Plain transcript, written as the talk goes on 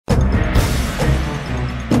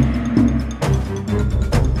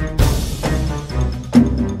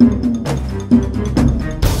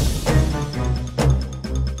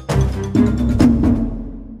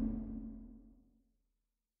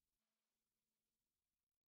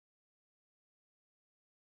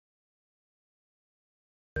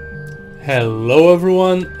Hello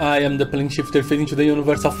everyone, I am the plane shifter fitting to the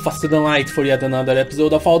universe of Faster Than Light for yet another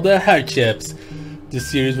episode of all the Hardships.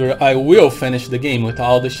 This series where I will finish the game with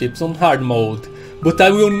all the ships on hard mode. But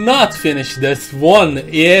I will not finish this one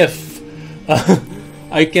if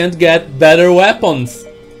I can't get better weapons.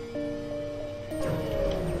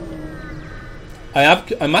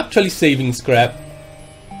 I'm actually saving scrap.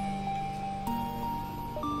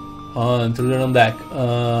 Intruder on deck.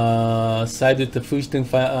 Side with the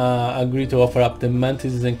fugitive agree to offer up the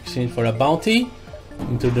mantis in exchange for a bounty.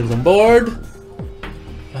 Intruders on board.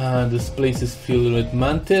 This place is filled with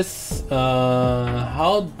mantis.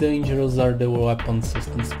 How dangerous are the weapon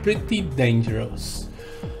systems? Pretty dangerous.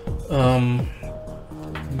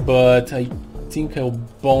 But I think I'll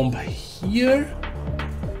bomb here.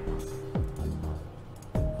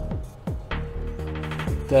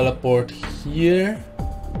 Teleport here.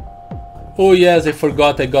 Oh yes, I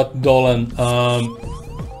forgot I got Dolan.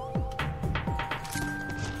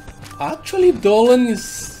 Actually, Dolan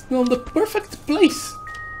is on the perfect place.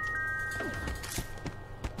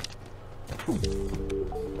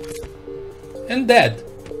 And dead.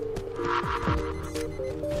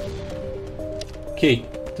 Okay,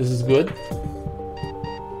 this is good.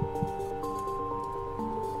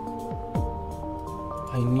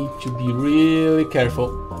 I need to be really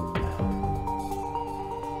careful.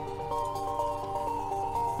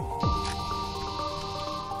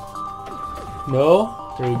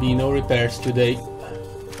 No, there will be no repairs today.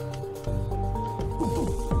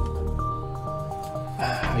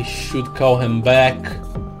 I should call him back.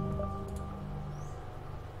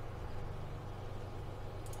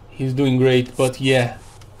 He's doing great, but yeah.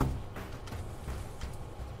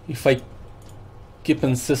 If I keep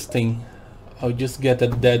insisting, I'll just get a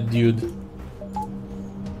dead dude.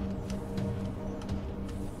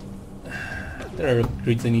 There are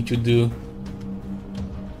upgrades I need to do.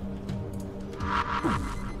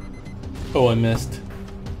 Oh, I missed.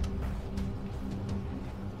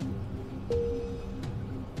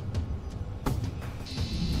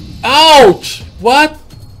 Ouch! What?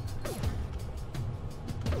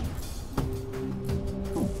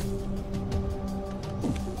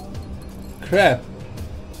 Crap.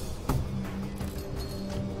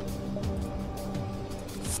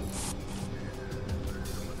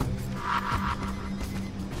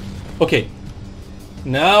 Okay.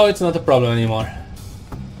 Now it's not a problem anymore.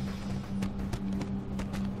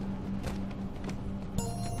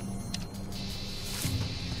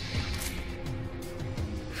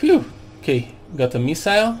 Phew. Okay, got a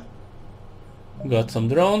missile. Got some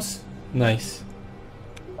drones. Nice.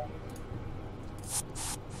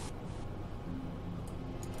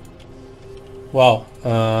 Wow.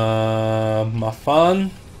 My fun.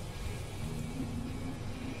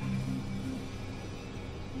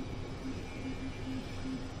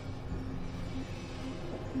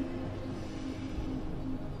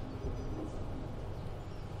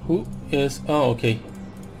 Who is... Oh, okay.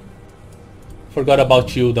 Forgot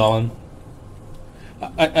about you, Dawn.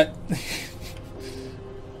 I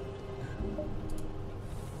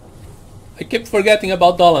kept forgetting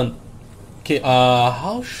about Dolan. Okay,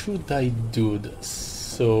 how should I do this?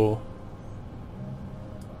 So...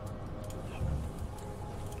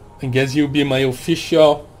 I guess you'll be my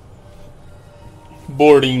official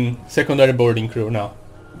secondary boarding crew now.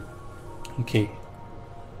 Okay.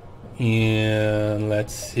 And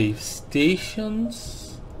let's save stations.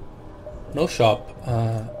 No shop.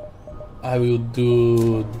 I will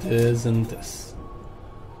do this and this.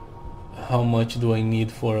 How much do I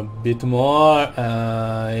need for a bit more?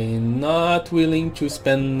 I'm not willing to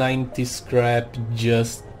spend 90 scrap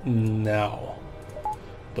just now.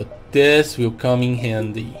 But this will come in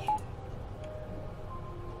handy.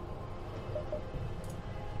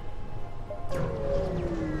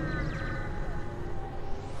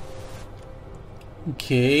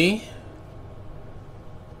 Okay.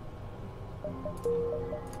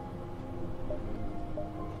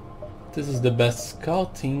 This is the best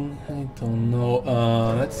scouting. I don't know.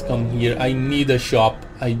 Let's come here. I need a shop.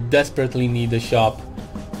 I desperately need a shop.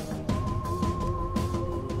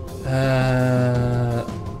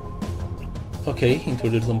 Okay,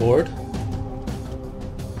 intruders on board.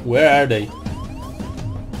 Where are they?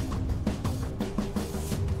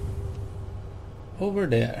 Over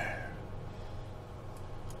there.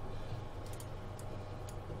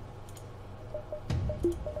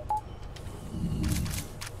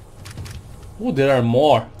 Oh, there are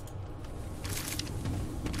more.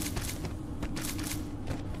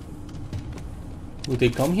 Would they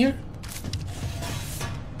come here?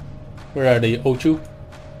 Where are they? O2?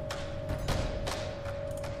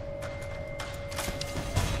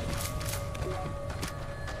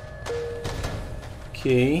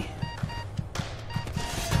 Okay.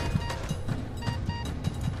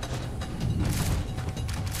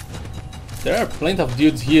 There are plenty of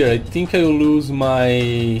dudes here. I think I will lose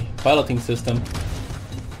my piloting system.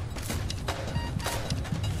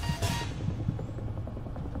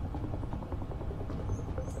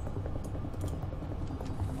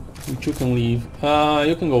 You can leave.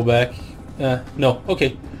 You can go back. No,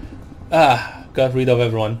 okay. Got rid of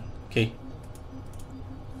everyone. Okay.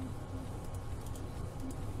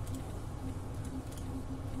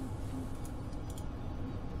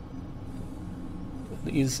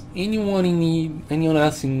 Is anyone in need? Anyone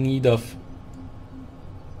else in need of?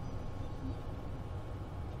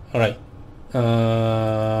 All right.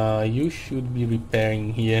 You should be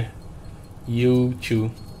repairing here. You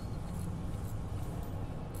too.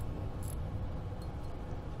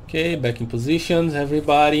 Okay, back in positions,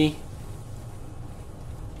 everybody.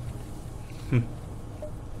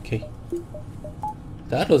 Okay.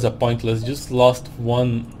 That was a pointless. Just lost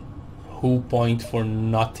one hull point for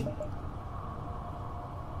nothing.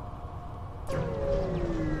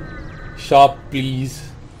 Shop,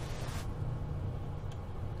 please.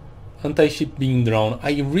 Anti-ship beam drone.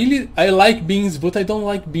 I like beams, but I don't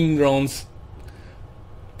like beam drones.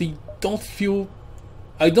 They don't feel...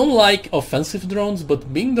 I don't like offensive drones,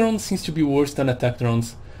 but beam drones seems to be worse than attack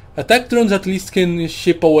drones. Attack drones at least can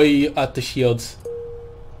chip away at the shields.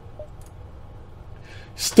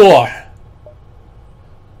 Store!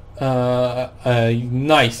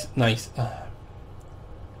 Nice.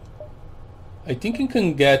 I think I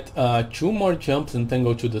can get 2 more jumps and then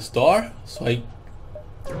go to the store. So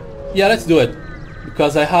yeah, let's do it.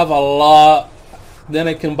 Because I have a lot. Then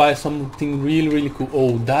I can buy something really cool.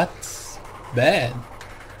 Oh, that's bad.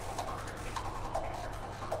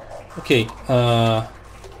 Okay, I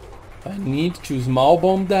need to small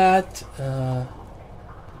bomb that.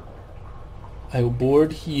 I will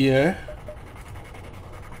board here.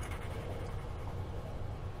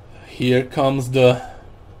 Here comes the...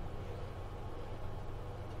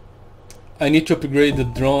 I need to upgrade the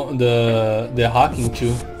drone, the hacking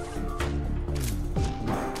too.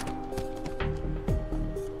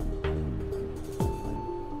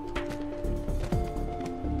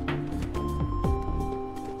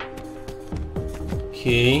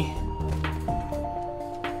 Okay.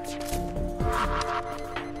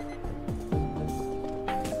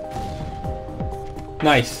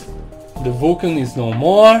 Nice. The Vulcan is no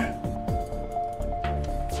more.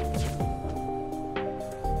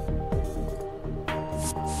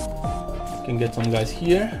 Can get some guys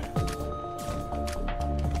here.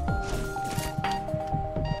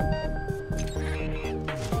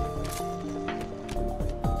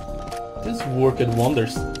 This worked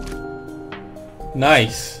wonders.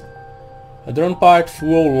 Nice. A drone part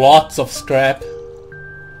full, lots of scrap.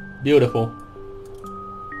 Beautiful.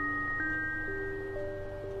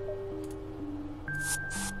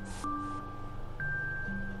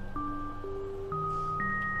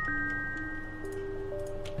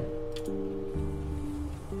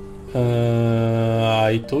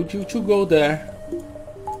 I told you to go there.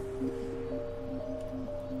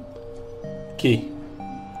 Okay.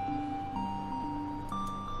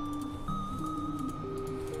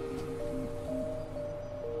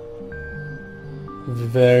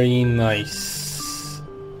 Very nice.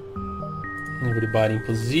 Everybody in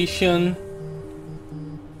position.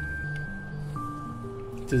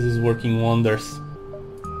 This is working wonders.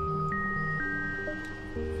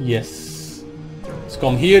 Yes. Let's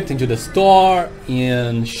come here into the store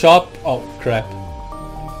and shop. Oh crap.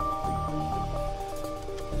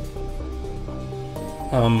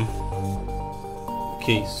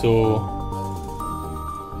 Okay, so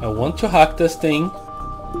I want to hack this thing.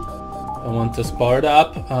 I want this powered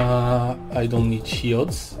up. I don't need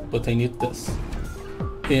shields, but I need this.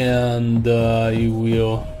 And I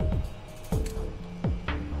will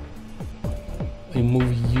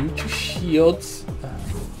move you to shields.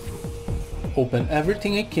 Open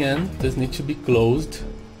everything I can. This needs to be closed.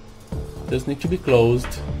 This needs to be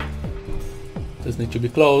closed. This needs to be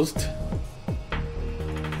closed.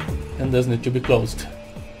 And this needs to be closed.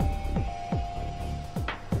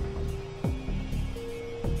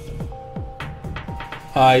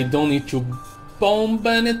 I don't need to bomb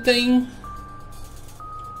anything.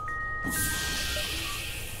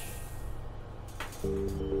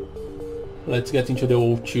 Let's get into the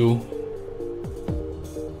O2.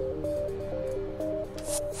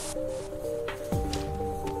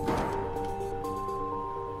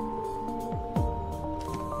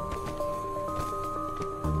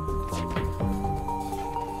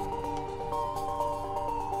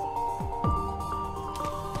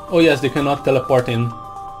 Oh yes, they cannot teleport in.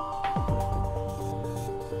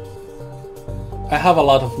 have a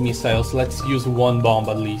lot of missiles. Let's use one bomb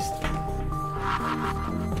at least.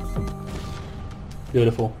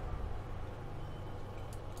 Beautiful.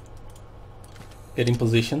 Get in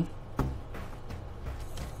position.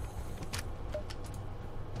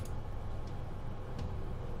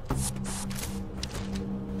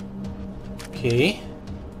 Okay.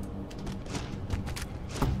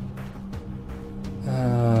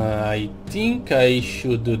 I think I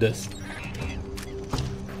should do this.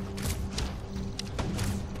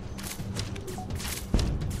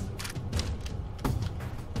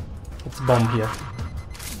 Let's bomb here.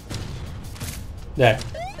 There.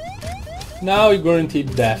 Now we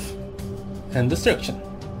guaranteed death and destruction.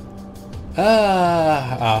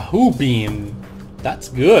 Ah, a Who beam. That's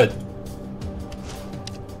good.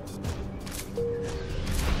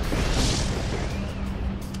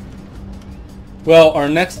 Well, our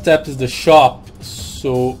next step is the shop,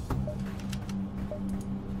 so...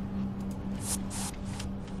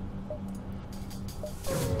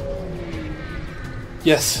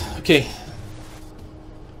 Yes, okay.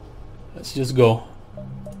 Let's just go.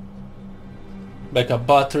 Backup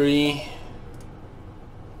battery.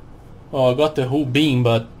 Oh, I got the whole beam,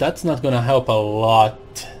 but that's not gonna help a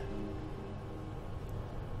lot.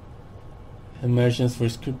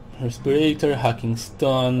 Emergency respirator, hacking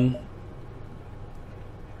stun.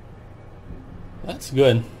 That's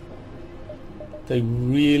good. They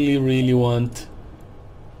really want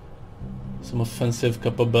some offensive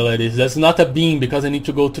capabilities. That's not a beam because I need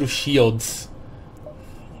to go through shields.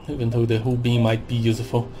 Even though the whole beam might be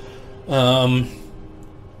useful.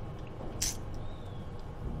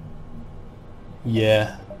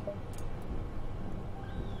 Yeah.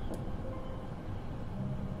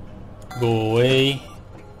 Go away.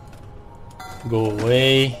 Go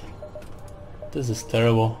away. This is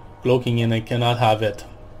terrible. Cloaking in, I cannot have it.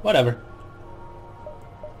 Whatever.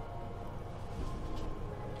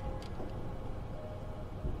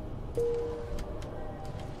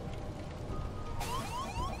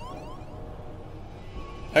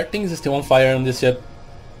 Are things still on fire on this ship?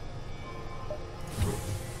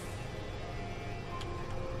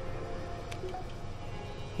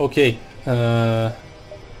 Okay.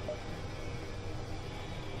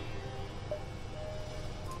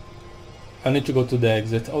 I need to go to the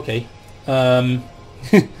exit. Okay.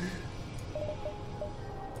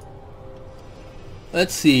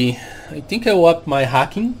 Let's see. I think I will up my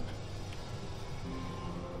hacking.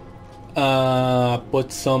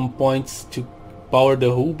 Put some points to power the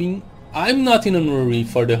hull beam. I'm not in a hurry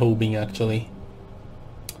for the hull beam actually,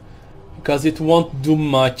 because it won't do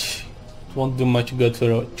much. It won't do much good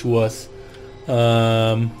to us.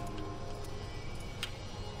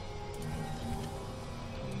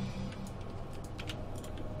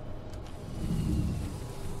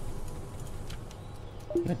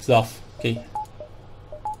 It's off. Okay.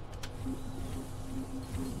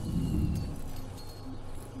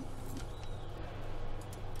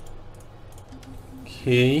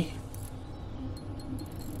 Okay.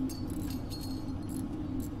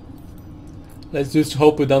 Let's just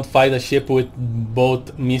hope we don't fight a ship with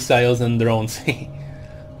both missiles and drones.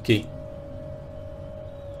 Okay.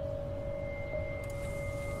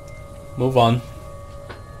 Move on.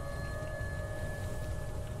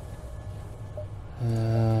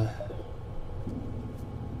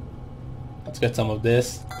 Let's get some of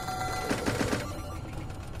this.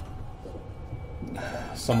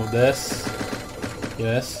 Some of this.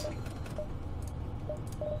 Yes.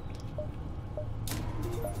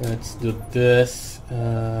 Let's do this.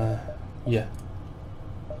 Yeah.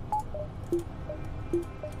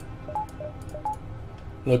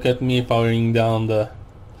 Look at me powering down the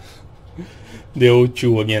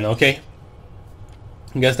O2 again, okay?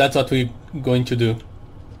 I guess that's what we're going to do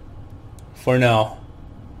for now.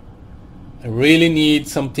 I really need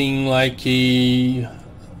something like a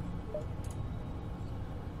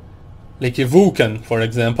Vulcan, for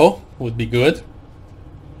example, would be good.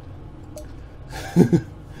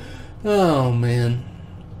 Oh man.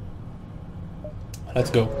 Let's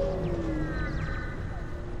go.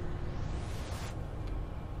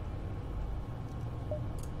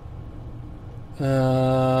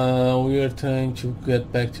 We are trying to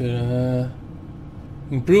get back to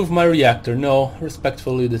improve my reactor. No,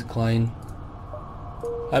 respectfully decline.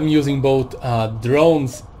 I'm using both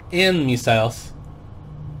drones and missiles.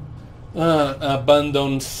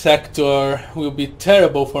 Abandoned sector will be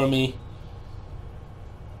terrible for me.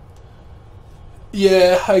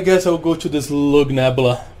 Yeah, I guess I'll go to this Lug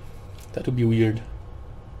Nebula. That would be weird.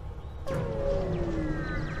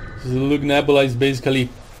 This Lug Nebula is basically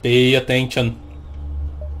pay attention.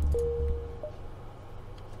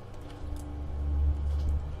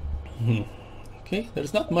 Okay,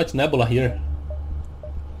 there's not much nebula here.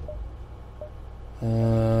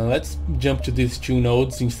 Let's jump to these two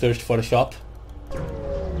nodes in search for a shop.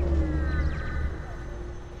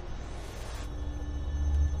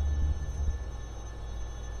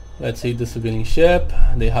 Let's see the civilian ship.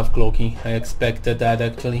 They have cloaking. I expected that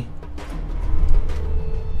actually.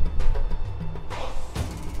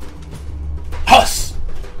 Huss!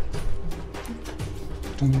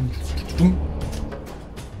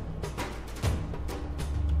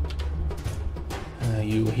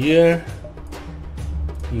 You here.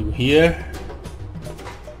 You here.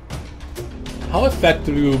 How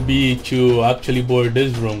effective will be to actually board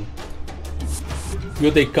this room?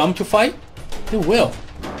 Will they come to fight? They will.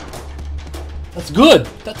 That's good.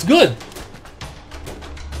 That's good.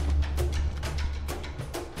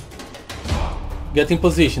 Get in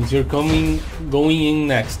positions. You're going in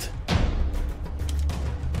next.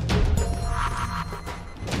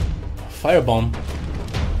 Firebomb.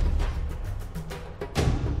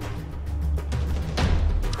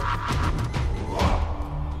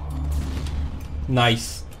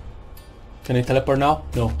 Nice. Can I teleport now?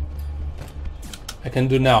 No. I can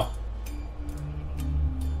do now.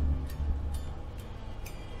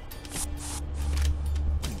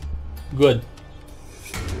 Good.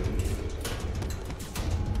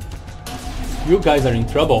 You guys are in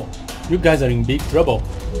trouble. You guys are in big trouble.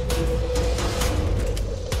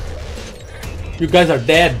 You guys are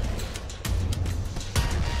dead.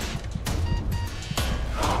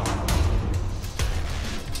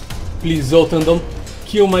 Please, Zoltan, don't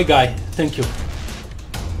kill my guy. Thank you.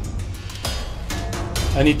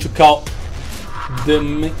 I need to call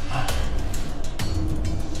them.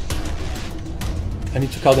 I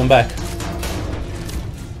need to call them back.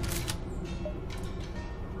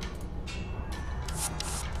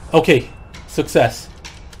 Okay, success.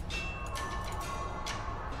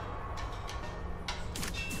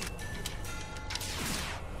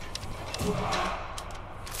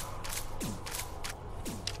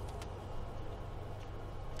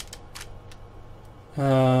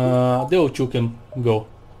 The O2 can go.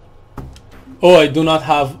 Oh, I do not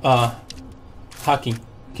have hacking.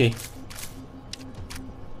 Okay.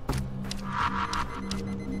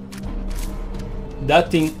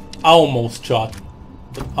 That thing almost shot,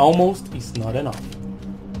 but almost is not enough.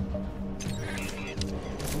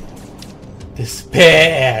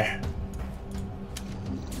 Despair!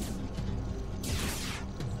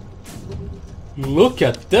 Look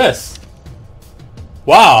at this!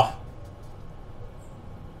 Wow!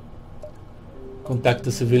 Contact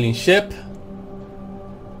the civilian ship.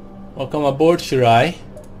 Welcome aboard, Shirai.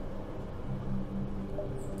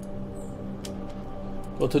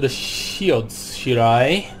 Go to the shields,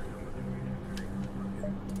 Shirai.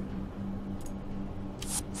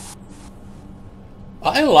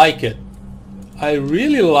 I like it. I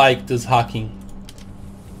really like this hacking.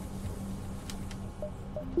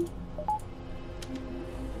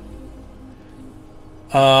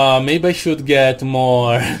 Maybe I should get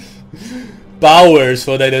more power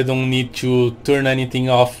so that I don't need to turn anything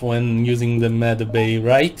off when using the med bay,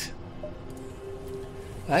 right?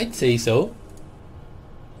 I'd say so.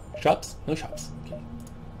 Shops? No shops. Okay.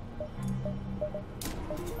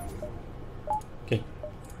 Okay.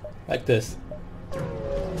 Like this.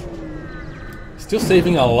 Still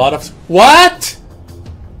saving a lot of... What?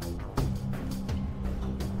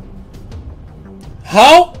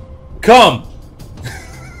 How come?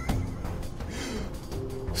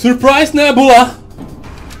 Surprise Nebula!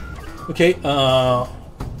 Okay,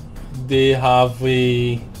 they have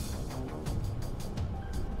a...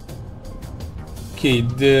 Okay,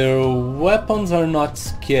 their weapons are not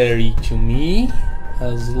scary to me,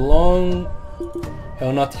 as long I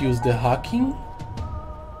will not use the hacking.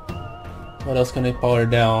 What else can I power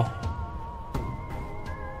down?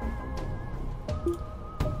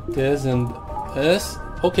 This and this.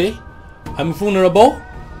 Okay, I'm vulnerable.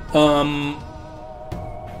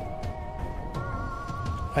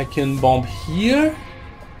 I can bomb here,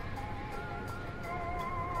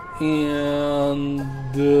 and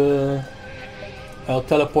I'll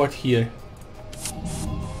teleport here.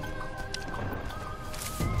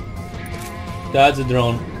 That's a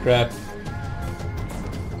drone. Crap.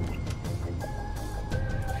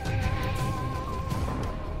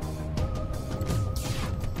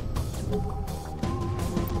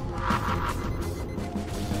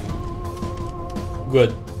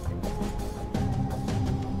 Good.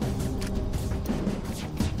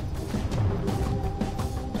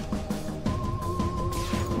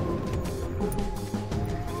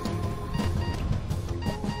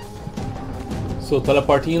 So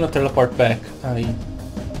teleport in or teleport back?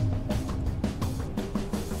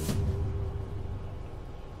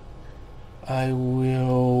 I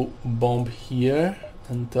will bomb here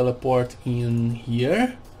and teleport in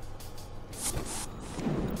here.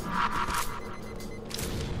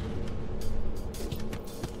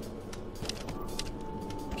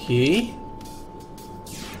 Okay.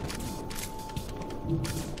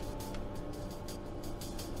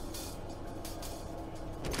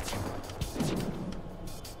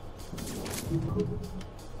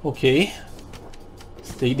 Okay.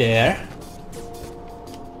 Stay there.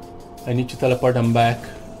 I need to teleport them back.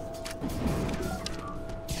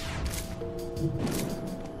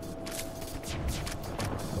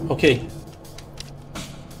 Okay.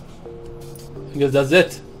 I guess that's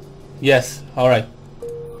it. Yes, alright.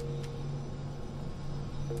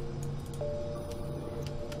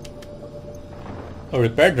 A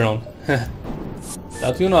repair drone.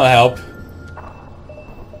 That will not help.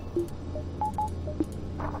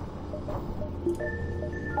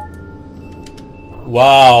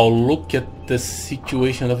 Wow, look at the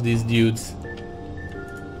situation of these dudes.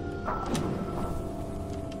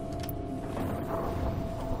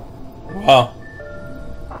 Wow.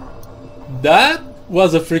 That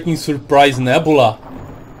was a freaking surprise nebula.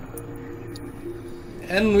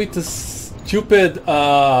 And with a stupid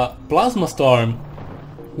plasma storm.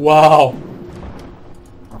 Wow.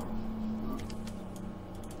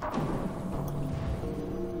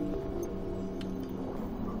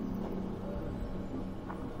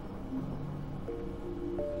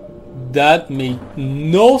 That made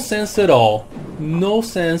no sense at all. No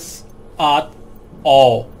sense at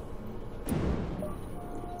all.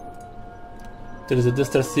 There is a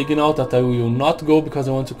distress signal that I will not go because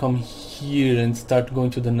I want to come here and start going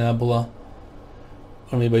to the nebula.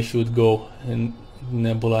 Or maybe I should go and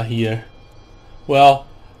nebula here. Well,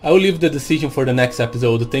 I will leave the decision for the next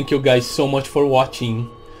episode. Thank you guys so much for watching.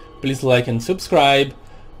 Please like and subscribe.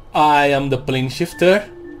 I am the plane shifter.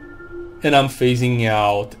 And I'm phasing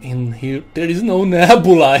out. And here, there is no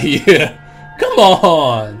nebula here. Come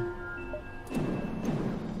on!